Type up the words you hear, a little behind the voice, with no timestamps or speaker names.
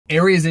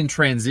Areas in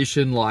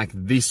transition like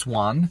this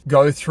one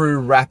go through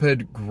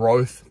rapid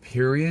growth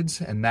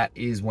periods, and that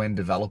is when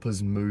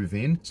developers move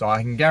in. So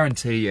I can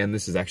guarantee, and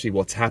this is actually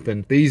what's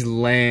happened, these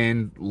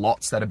land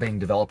lots that are being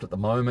developed at the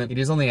moment, it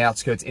is on the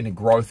outskirts in a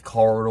growth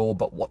corridor,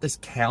 but what this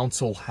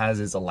council has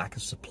is a lack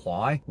of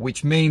supply,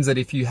 which means that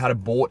if you had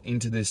bought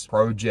into this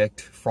project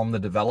from the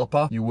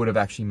developer, you would have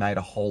actually made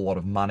a whole lot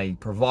of money,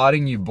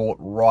 providing you bought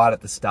right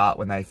at the start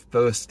when they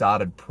first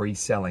started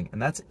pre-selling.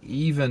 And that's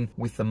even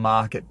with the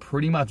market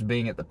pretty much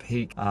being at the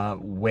peak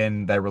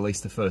when they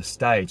released the first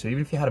stage. So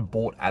even if you had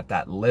bought at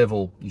that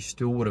level, you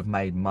still would have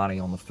made money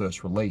on the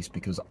first release,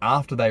 because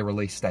after they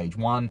release stage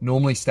one,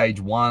 normally stage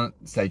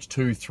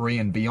 2, 3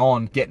 and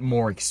beyond get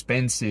more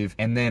expensive.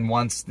 And then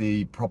once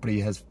the property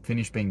has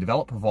finished being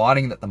developed,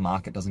 providing that the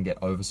market doesn't get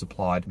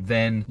oversupplied,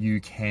 then you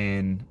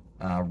can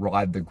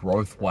ride the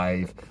growth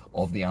wave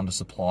of the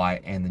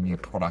undersupply and the new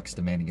products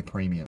demanding a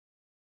premium.